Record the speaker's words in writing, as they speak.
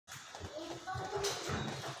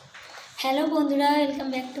Hello বন্ধুরা, welcome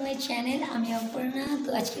back to my channel. আমি অপর্ণা। তো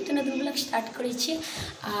আজকে একটা নতুন ব্লগ স্টার্ট করেছি।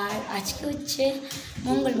 আর আজকে হচ্ছে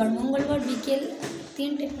মঙ্গলবার বিকেল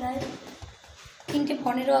 3টে, প্রায়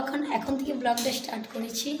 3:15 এখন থেকে ব্লগটা স্টার্ট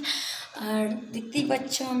করেছি। আর দেখতেই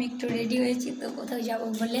পাচ্ছ আমি একটু রেডি হয়েছি তো কোথাও যাব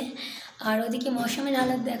বলে। আর ওদিকে মৌসুমের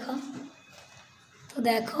হালত দেখো, তো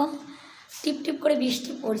দেখো টিপ টিপ করে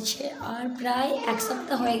বৃষ্টি পড়ছে। আর প্রায় এক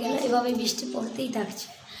সপ্তাহ হয়ে গেল এভাবে বৃষ্টি পড়তেই থাকছে।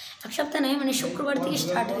 এক সপ্তাহ নয়, মানে শুক্রবার থেকে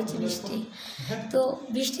স্টার্ট হয়েছে বৃষ্টি। তো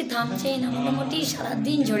বৃষ্টি থামছেই না, মোটামুটি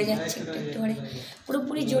সারাদিন ঝরে যাচ্ছে একটু একটু করে।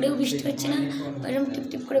 পুরোপুরি জোরেও বৃষ্টি হচ্ছে না, এরকম টিপ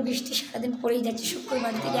টিপ করে বৃষ্টি সারাদিন পড়েই যাচ্ছে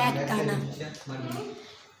শুক্রবার থেকে একটানা।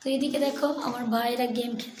 তো এদিকে দেখো আমার ভাইরা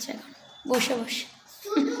গেম খেলছে এখন বসে বসে।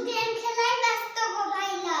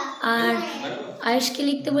 আর আয়ুষকে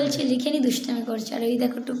লিখতে বলছে, লিখে নি, দুষ্টামি করছে। আর ওই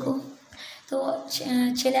দেখো টুকু, তো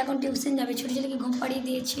ছেলে এখন টিউশন যাবে, ছোটো ছেলেকে ঘুম পাড়িয়ে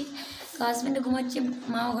দিয়েছি। তো হাজব্যান্ডও ঘুমাচ্ছে,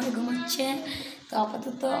 মাও ঘরে ঘুমাচ্ছে। তো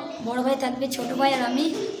আপাতত বড় ভাই থাকবে, ছোটো ভাই আর আমি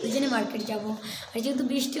দুজনে মার্কেট যাব। আর যেহেতু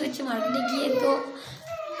বৃষ্টি হচ্ছে, মার্কেটে গিয়ে তো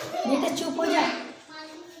মেয়েটা চুপ হয়ে যায়,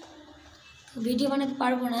 তো ভিডিও বানাতে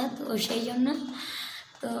পারবো না। তো সেই জন্য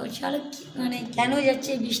তো চলো, মানে কেন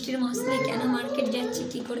যাচ্ছি বৃষ্টির মৌসুমে, কেন মার্কেট যাচ্ছি,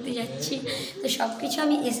 কী করতে যাচ্ছি, তো সব কিছু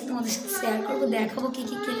আমি এসে তোমাদের সাথে শেয়ার করবো, দেখাবো কী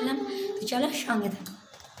কী কিনলাম। তো চলো সঙ্গে থাকো।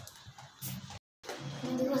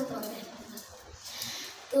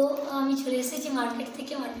 তো আমি চলে এসেছি মার্কেট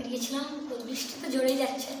থেকে, মার্কেট গেছিলাম। তো বৃষ্টি তো জোরেই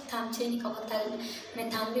যাচ্ছে, থামছে নি, কখন থাকবে, মানে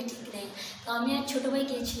থামবে ঠিক নেই। তো আমি আর ছোটো ভাই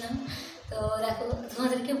গিয়েছিলাম। তো দেখো,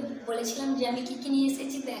 তোমাদেরকে বলেছিলাম যে আমি কী কী নিয়ে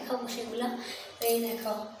এসেছি দেখাবো সেগুলো। তো এই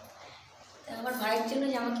দেখো, আমার ভাইয়ের জন্য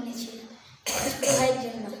জামা কিনেছি, ছোটো ভাইয়ের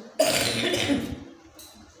জন্য।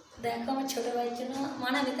 দেখো আমার ছোটো ভাইয়ের জন্য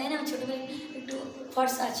মানাবে, তাই না? আমার ছোটো ভাই একটু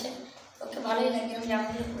ফর্সা আছে, ওকে ভালোই লাগে আমি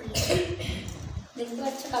জামাগুলো পরলে। দেখতে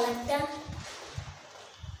পাচ্ছ কালারটা,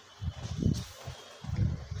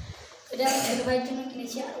 এটা আমি ছোটো ভাইয়ের জন্য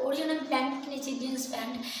কিনেছি। আর ওর জন্য আমি প্যান্ট কিনেছি, জিন্স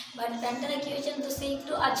প্যান্ট। বাট প্যান্টটা কী হয়েছে তো, সেই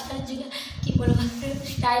একটু আজকালের যুগে কী বলবো,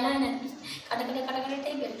 স্টাইল হয় না, কাটা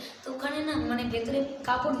টাইপের। তো ওখানে না, মানে ভেতরে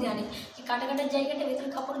কাপড় দেওয়া নেই, কাটার জায়গাটা ভেতরে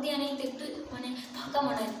কাপড় দেওয়া নেই, তো একটু মানে ফাঁকা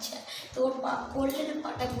মনে হচ্ছে। তো ওর পা পরলে না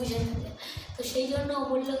পাটা বুঝে যাবে। তো সেই জন্য ও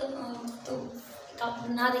বললো, তো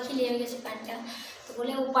কাপড় না দেখে লেগে গেছে প্যান্টটা। তো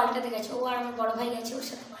বলে ও পাল্টাতে গেছে, ও আর আমার বড়ো ভাই গেছে ওর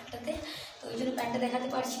সাথে পাল্টাতে। তো ওই জন্য প্যান্টটা দেখাতে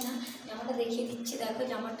পারছি না, জামাটা দেখিয়ে দিচ্ছি। দেখো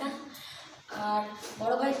জামাটা। আর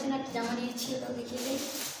বড়ো ভাইয়ের জন্য একটা জামা নিয়েছি, ওটাও দেখিয়ে দিই।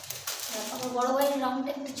 দেখো আমার বড়ো ভাইয়ের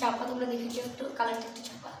রঙটা একটু চাপা, তোমরা দেখেছো, একটু কালারটা একটু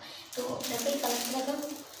চাপা। তো দেখো এই কালারটা দেখো,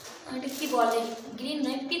 এটা কী বলে, গ্রিন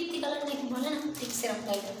নয়, পিত্তি কালার নাকি বলে না, ঠিক সেরকম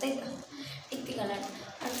টাইপের, তাই তো, পিত্তি কালার।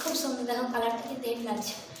 আর খুব সুন্দর, দেখো কালারটাকে দেখ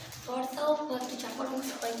লাগছে। পরটাও একটু চাপা রঙ,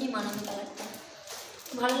 সবাইকেই মানাবে কালারটা,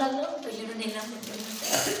 ভালো লাগলো, ওই জন্য নিলাম।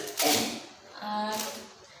 আর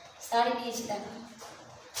শাড়ি নিয়েছি, দেখো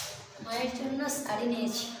মায়ের জন্য শাড়ি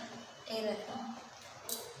নিয়েছি, এই দেখো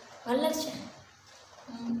ভালো লাগছে।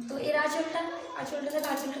 তো এর আঁচলটা দেখো,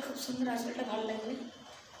 আঁচলটা খুব সুন্দর, আঁচলটা ভালো লাগবে,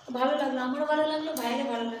 ভালো লাগলো, আমারও ভালো লাগলো, ভাইয়েরও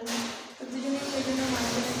ভালো লাগলো। তো দুজনে ওই জন্য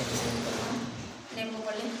মার্কেটে পছন্দ করলাম নেবো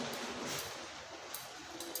বলে।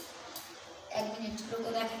 1 মিনিট লোক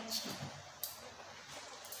দেখাচ্ছি,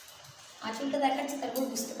 আঁচলটা দেখাচ্ছি, তারপর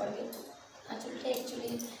বুঝতে পারবে। আঁচলটা অ্যাকচুয়ালি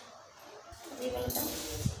দিয়ে বলতাম,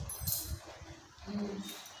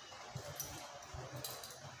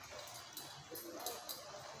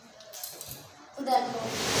 তো দেখো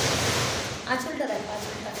আঁচলটা, দেখো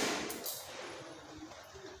আঁচলটা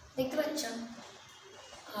দেখতে পাচ্ছ।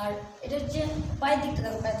 আর এটার যে পায়ের দিকটা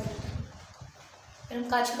দেখো, পায়ের দিকটা এরকম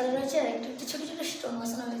কাজ করা রয়েছে, আর একটু একটু ছোটো ছোটো স্টোন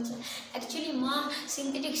বসানো রয়েছে। অ্যাকচুয়ালি মা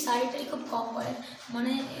সিনথেটিক শাড়িটাই খুব কম পরে,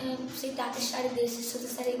 মানে সেই তাঁতের শাড়ি, দেশের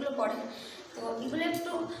সুতির শাড়ি এগুলো পরে। তো এগুলো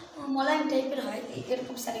একটু মোলায়েম টাইপের হয়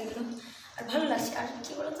এরকম শাড়িগুলো, আর ভালো লাগছে। আর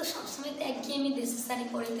কী বলো তো, সবসময় তো একঘেয়ে আমি দেশের শাড়ি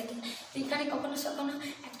পরেই থাকি। তো এখানে কখনো সখনো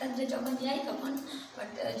একটা যখন যাই তখন, বাট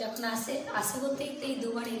যখন আসে বলতে এই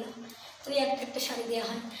 2বার এলাম, তো এই একটা শাড়ি দেওয়া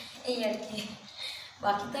হয়, এই আর কি।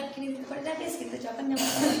 বাকি তো আর কিনে দিতে পারি না বেশ, কিন্তু যখন যেমন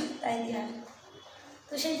তাই দেওয়া হয়।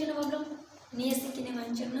 তো সেই জন্য ভাবলাম নিয়ে এসে কিনে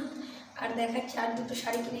মায়ের জন্য। আর দেখাচ্ছি, আর 2টো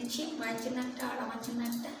শাড়ি কিনেছি, মায়ের জন্য একটা আর আমার জন্য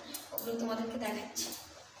একটা, ওগুলো তোমাদেরকে দেখাচ্ছি।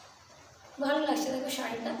 ভালো লাগছে, দেখো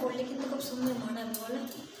শাড়িটা পরলে কিন্তু খুব সুন্দর মানাবে, বলো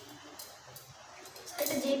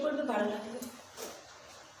শাড়িটা যেই পরবে ভালো লাগবে।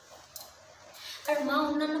 আর মা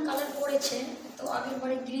অন্যান্য কালার পরেছে, তো আগের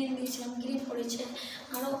বারে গ্রিন দিয়েছিলাম, গ্রিন পরেছে,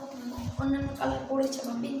 আরও অন্যান্য কালার পরেছে।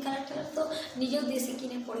 বা পিঙ্ক কালার তো নিজেও দেশে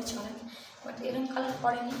কিনে পরেছে অনেক, বাট এরকম কালার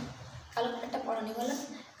পরেনি, কালো কালারটা পরেনি, বলো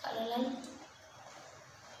কালো লাল।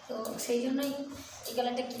 তো সেই জন্যই এই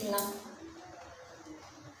কালারটা কিনলাম।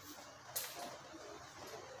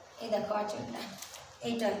 এই দেখো আঁচলটা,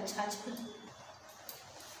 এইটা হচ্ছে আঁচল।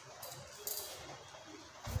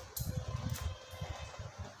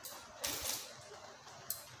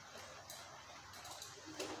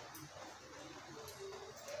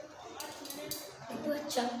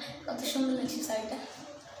 চল কত সুন্দর লাগছে শাড়িটা।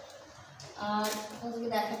 আর ওদেরকে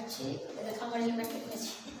দেখাচ্ছি, দেখো আমার হেলমেটটা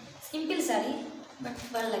কিনেছি, সিম্পল শাড়ি বাট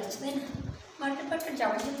ভালো লাগছে তাই না, মার্কেট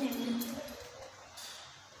যাওয়ার জন্য এমনি।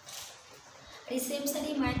 আর এই সেম শাড়ি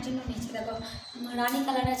মায়ের জন্য নিয়েছি, দেখো রানি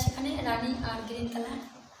কালার আছে এখানে, রানি আর গ্রিন কালার।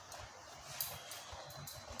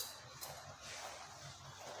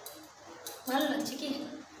 ভালো লাগছে কি,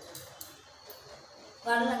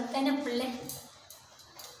 ভালো লাগছে তাই না পড়লে।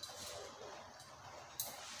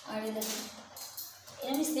 আর এই দেখো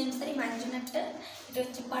আমি সেম শাড়ি মায়ের জন্য একটা, এটা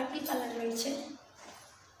হচ্ছে পার্পল কালার রয়েছে,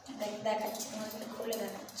 দেখাচ্ছি তোমাদের খুলে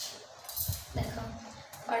দেখাচ্ছি। দেখো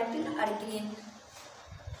পার্পল আর গ্রিন,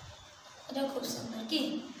 এটাও খুব সুন্দর কি,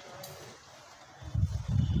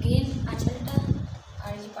 গ্রিন আঁচলটা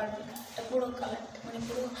আর এই যে পার্পল, এটা পুরো কালারটা মানে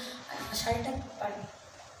পুরো শাড়িটা পার্পল।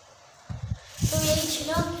 তো এই ছিল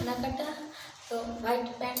কেনাকাটা। তো হোয়াইট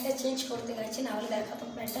প্যান্টটা চেঞ্জ করতে গেছি, না হলে দেখাতো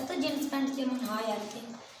প্যান্টটা তো জিন্স প্যান্ট যেমন হয় আর কি।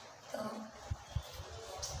 তো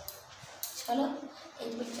চলো এই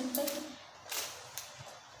পর্যন্তই,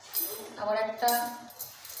 আবার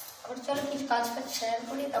চলো কিছু কাজ শেয়ার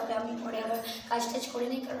করি, তারপরে আমি পরে আবার কাজ টাজ করে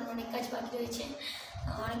নিই, কারণ অনেক কাজ বাকি রয়েছে।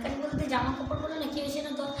 অনেক কাজ বলতে জামা কাপড়গুলো না কী হয়েছে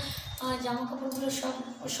না, তো জামা কাপড়গুলো সব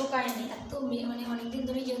শোকায়নি, এত মানে অনেকদিন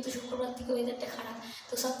ধরেই যেহেতু শুক্রবার থেকে ওয়েদারটা খারাপ,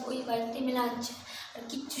 তো সব ওই বাড়িতে মেলা হচ্ছে আর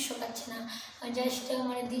কিচ্ছু শোকাচ্ছে না। জাস্ট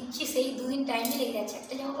মানে দিচ্ছি সেই 2 দিন টাইমে লেগে যাচ্ছে,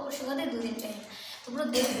 একটা জামা কাপড় শোকাতে 2 দিন টাইম, তো পুরো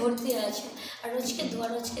দেখ ভর্তি আছে। আর রোজকে ধোয়া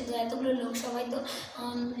এতগুলো লোক, সবাই তো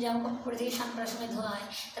জামা কাপড় পরে থেকে স্নান করার সময় ধোয়া হয়।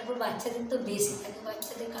 তারপর বাচ্চাদের তো বেশি থাকে,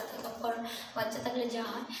 বাচ্চাদের কাঁথা কাপড় বাচ্চা থাকলে যা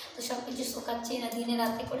হয়, তো সব কিছু শোকাচ্ছে না, দিনে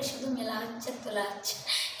রাতে করে শুধু মেলা হচ্ছে তোলা হচ্ছে।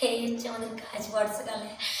 এই হচ্ছে আমাদের কাজ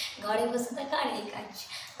বর্ষাকালে, ঘরে বসে থাকা আর এই কাজ,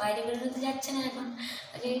 বাইরে বেরোতে তো যাচ্ছে না এখন।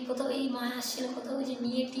 যে কোথাও এই মা আসছিলো কোথাও যে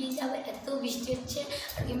নিয়ে টিয়ে যাবে, এত বৃষ্টি হচ্ছে,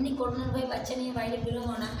 আর এমনি করোনার ভয় বাচ্চা নিয়ে বাইরে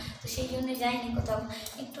বেরোবো না, তো সেই জন্য যাইনি কোথাও।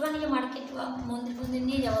 একটুখানি মার্কেট বা মন্দির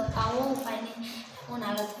নিয়ে যাবো, তাও উপায় নেই, এমন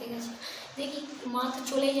হালত হয়ে গেছে। দেখি মা তো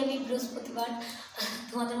চলেই যাবে বৃহস্পতিবার,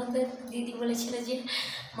 তোমাদের মধ্যে দিদি বলেছিল যে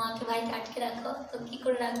মাকে ভাইকে আটকে রাখো, তো কী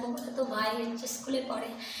করে রাখবো, তো ভাই হচ্ছে স্কুলে পড়ে,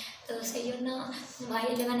 তো সেই জন্য ভাই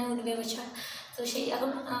 11-এ উঠবে বছর, তো সেই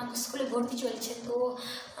এখন স্কুলে ভর্তি চলছে, তো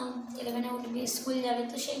 11-এ উঠবে, স্কুল যাবে,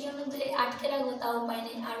 তো সেই জন্য তো আটকে রাখবো, তাও উপায়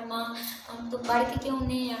নেই। আর মা তো বাড়িতে কেউ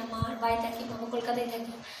নেই, আর মার ভাই থাকে, বাবা কলকাতায়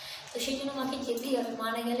থাকে, তো সেই জন্য মাকে যেতেই হবে, মা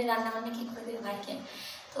না গেলে রান্নাবান্না কী করে দেবে ভাইকে,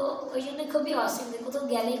 তো ওই জন্য খুবই অসুবিধা, কোথাও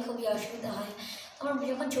গেলেই খুবই অসুবিধা হয়। আমার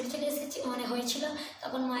যখন ছোটো ছেলে এসেছি মানে হয়েছিল,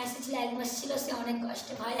 তখন মা এসেছিলো 1 মাস ছিল, সে অনেক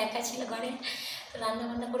কষ্টে, ভাই একা ছিল ঘরে, তো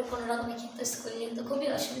রান্নাবান্না করে কোনো রকমে কিন্তু স্কুল যেত, খুবই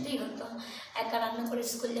অসুবিধাই হতো, একা রান্না করে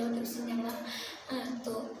স্কুল যাবো, টিউশন যাবো,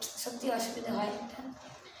 তো সত্যি অসুবিধা হয় একটা।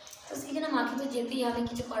 তো সেই জন্য মাকে তো যেতেই হবে,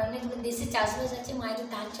 কিছু করার নেই। তবে দেশে চাষবাস আছে, মায়েদের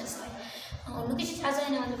ধান চাষ হয়, অন্য কিছু চাষ হয়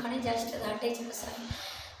না, আমাদের ওখানে জাস্ট ধানটাই চাষ হয়,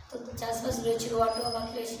 তো চাষবাস রয়েছে, রোয়া টোয়া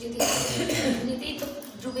বাকি রয়েছে, যদি এমনিতেই তো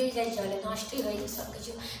ডুবেই যায় জলে, নষ্টই হয়ে যায় সব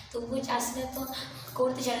কিছু, তবুও চাষটা তো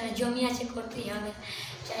করতে চায় না, জমি আছে করতেই হবে,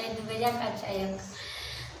 চাই ডুবে যাক আর যাই হোক।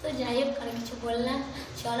 তো যাই হোক অনেক কিছু বললাম,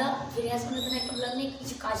 চলো ফিরে আসবো নতুন একটা ব্লগ নিয়ে,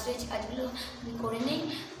 কিছু কাজ রয়েছে, কাজগুলো আমি করে নিই,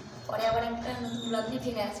 পরে আবার একটা নতুন ব্লগ নিয়ে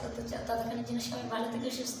ফিরে আসবো। তো ততক্ষণের জন্য সবাই ভালো থেকো,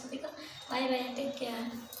 সুস্থ থেকো, বাই বাই, টেক কেয়ার।